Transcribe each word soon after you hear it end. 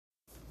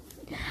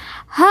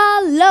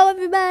Hello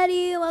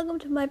everybody, welcome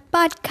to my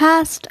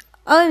podcast.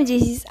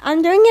 OMGs,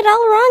 I'm doing it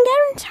all wrong,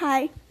 aren't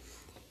I?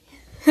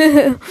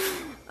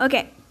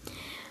 Okay,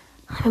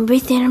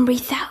 breathe in and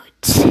breathe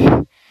out.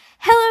 Hello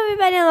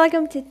everybody and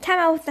welcome to Time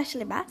Out with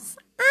Ashley Bass.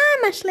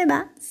 I'm Ashley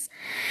Bass.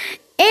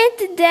 And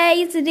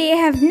today I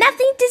have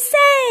nothing to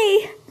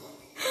say.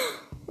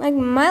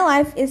 My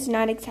life is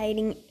not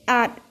exciting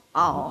at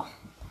all.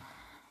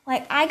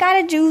 I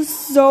gotta do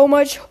so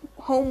much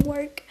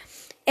homework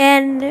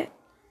and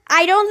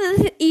I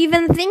don't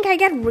even think I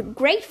get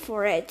grade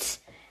for it.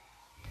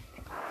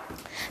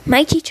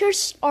 My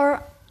teachers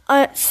are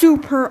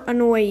super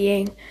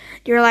annoying.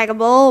 They're like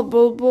blah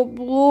blah blah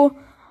blah.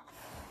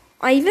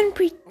 I think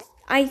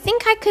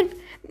I could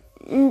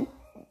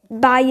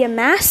buy a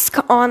mask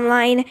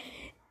online,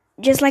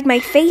 just like my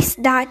face,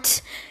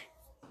 that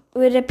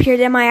would appear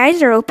that my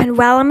eyes are open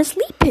while I'm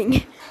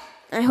sleeping.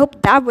 I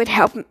hope that would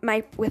help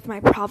with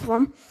my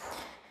problem.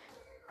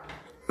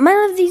 My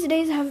life these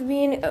days have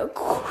been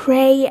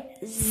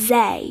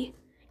crazy.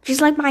 Just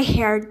like my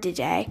hair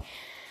today.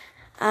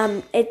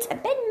 It's a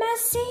bit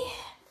messy.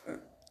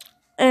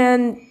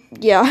 And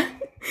yeah.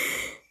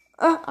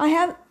 I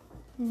have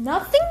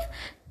nothing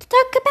to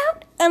talk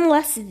about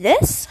unless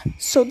this.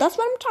 So that's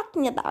what I'm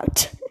talking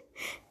about.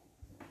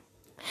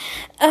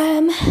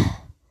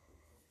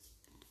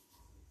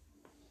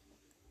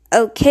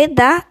 Okay,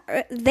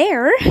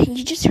 there,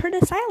 you just heard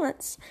a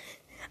silence.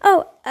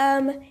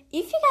 If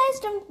you guys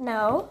don't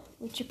know,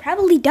 which you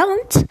probably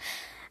don't,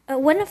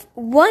 one of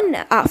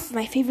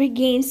my favorite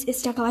games is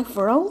Stuck Life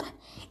World,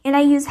 and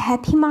I use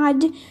Happy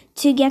Mod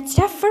to get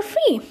stuff for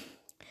free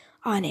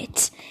on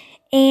it,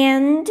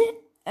 and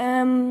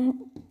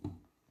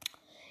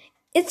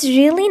it's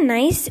really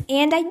nice.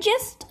 And I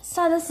just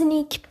saw the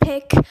sneak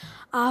peek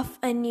of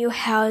a new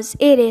house.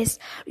 It is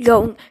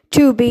going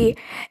to be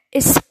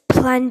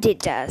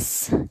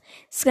splendidous.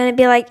 It's gonna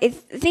be I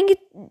think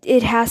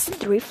it has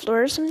 3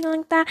 floors, something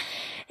like that,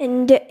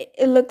 and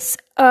it looks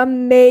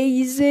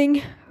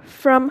amazing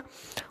from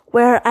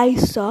where I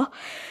saw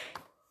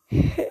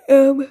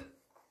in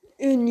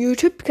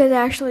YouTube, because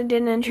I actually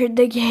didn't enter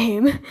the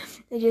game.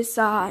 I just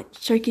saw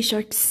Sharky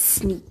Shark's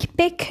sneak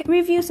peek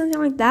review,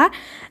 something like that.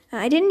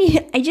 I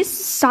just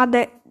saw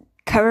the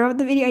cover of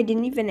the video. I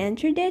didn't even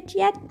enter it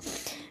yet,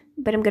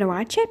 but I'm gonna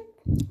watch it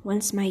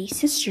once my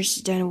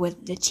sister's done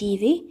with the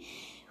TV,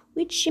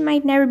 which she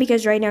might never,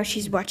 because right now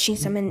she's watching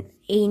some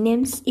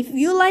animes. If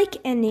you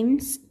like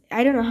animes,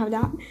 I don't know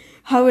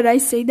how would I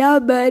say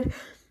that, but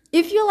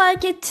if you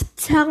like it,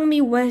 tell me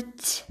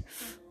what's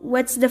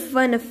the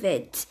fun of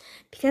it,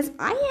 because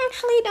I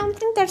actually don't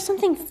think there's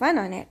something fun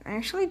on it. I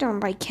actually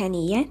don't like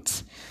any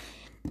yet.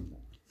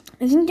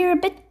 I think they're a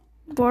bit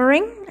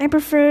boring. I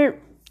prefer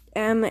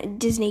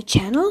Disney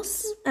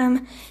Channel's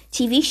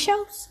TV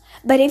shows.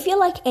 But if you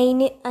like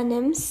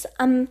animes,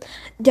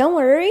 don't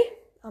worry.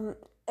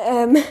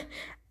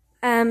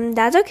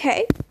 That's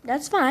okay.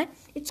 That's fine.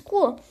 It's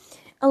cool.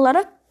 A lot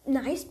of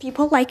nice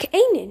people like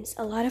animes.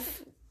 A lot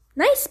of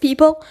nice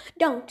people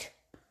don't.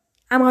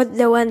 I'm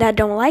the one that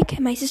don't like.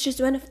 My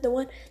sister's one of the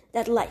one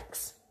that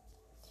likes.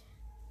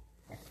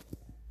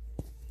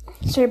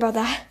 Sorry about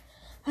that.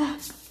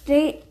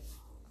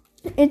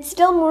 It's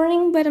still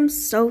morning, but I'm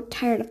so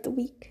tired of the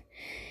week.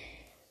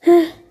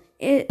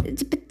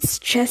 It's a bit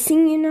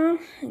stressing, and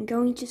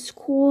going to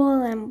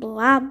school and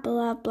blah,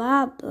 blah,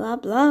 blah, blah,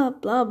 blah,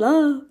 blah,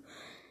 blah.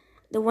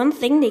 The one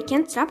thing they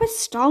can't stop is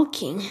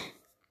stalking.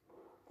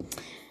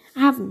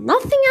 I have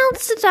nothing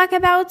else to talk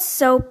about,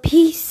 so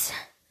peace.